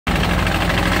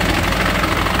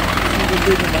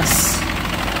with us.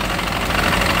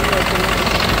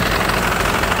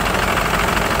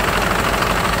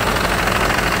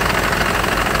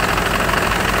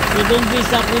 So don't be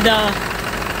stuck with the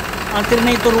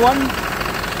alternator 1 is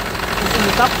on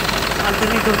the top,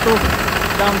 alternator 2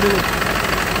 down below.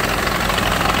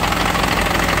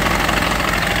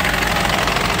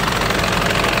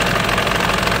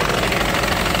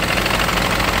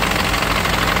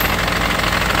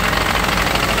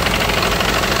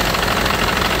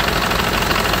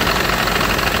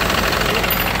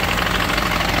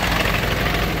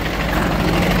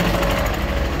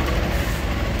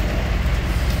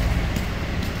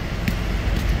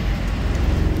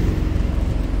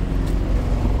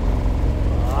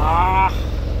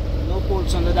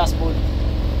 On the dashboard,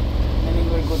 meaning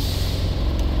we're good.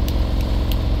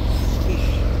 Okay.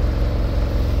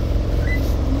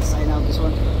 Let's sign out this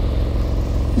one.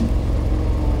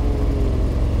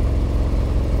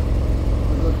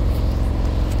 We're good.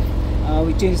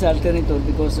 We changed the alternator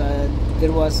because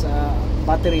there was a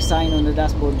battery sign on the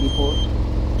dashboard before,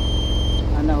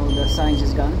 and now the sign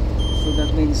is gone, so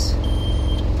that means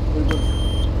we're good.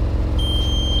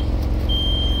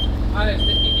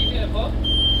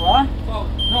 What?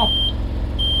 No.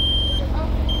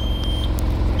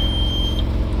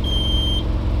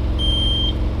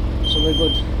 So we're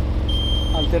good.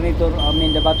 Alternator, I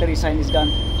mean the battery sign is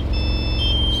gone.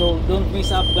 So don't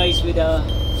mess up guys with the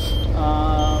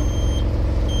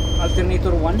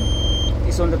alternator 1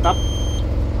 is on the top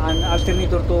and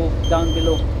alternator 2 down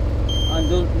below. And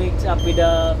don't mix up with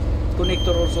the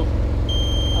connector also.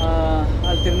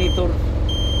 Alternator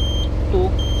 2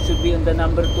 should be on the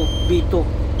number 2, B2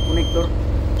 connector,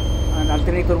 and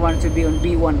alternator 1 should be on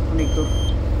B1 connector.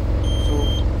 So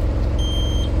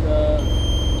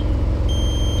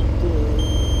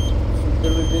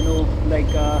there will be no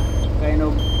like kind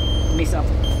of mix up.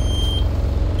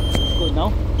 It's good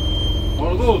now.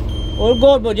 All good. All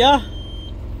good, but yeah,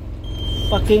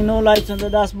 fucking no lights on the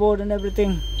dashboard and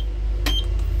everything.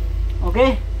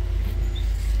 Okay.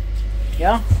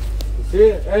 Yeah.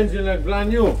 See, engine like brand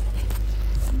new.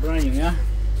 Brand new, yeah.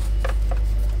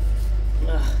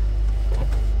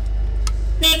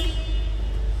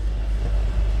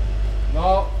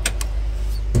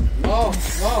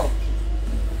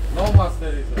 No master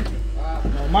reset.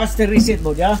 No, master reset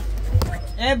mode, yeah.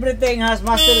 Everything has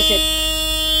master reset.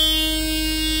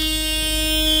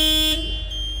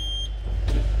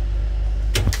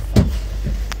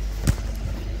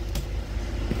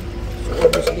 So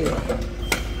obviously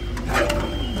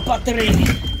the battery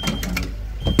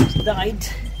has died,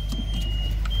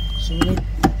 so we need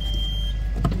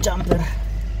jumper.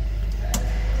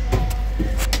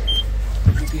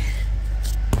 Okay.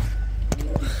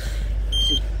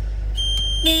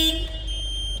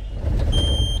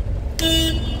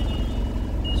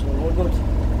 So all good.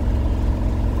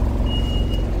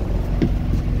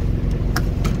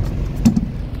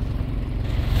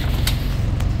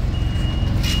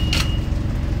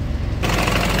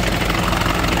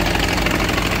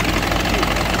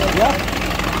 Yeah.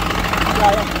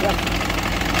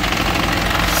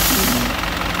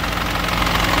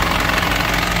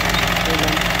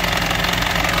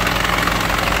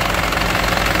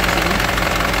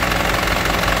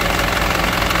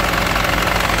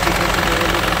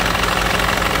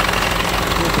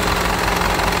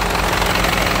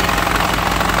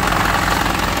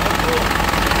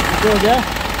 Good, yeah?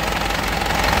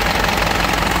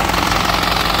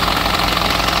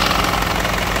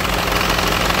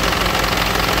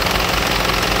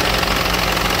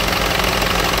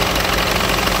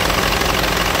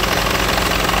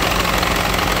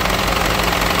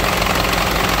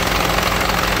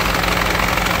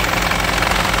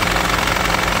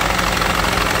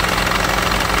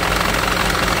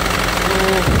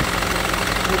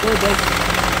 So, good, guys.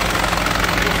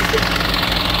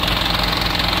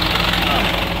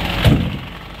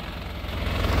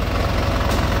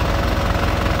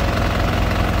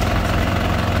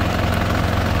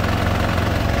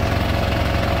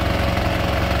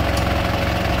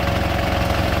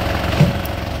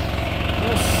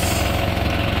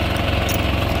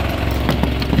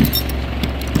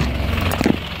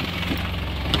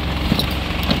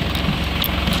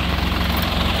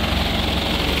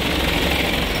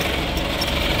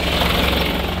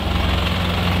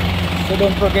 So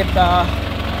don't forget,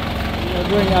 you're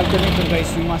doing alternator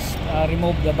guys, you must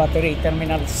remove the battery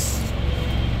terminals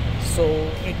so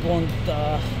it won't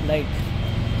like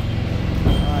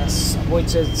avoid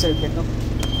circuit, no?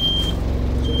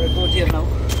 So we're good here now.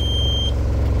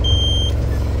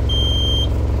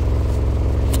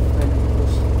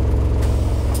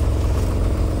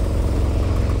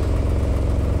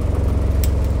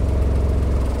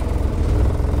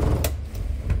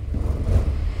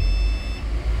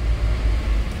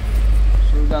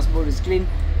 dashboard is clean,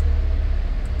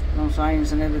 no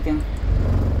signs and everything.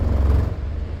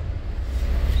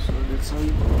 So that's how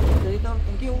you put it.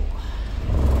 Thank you.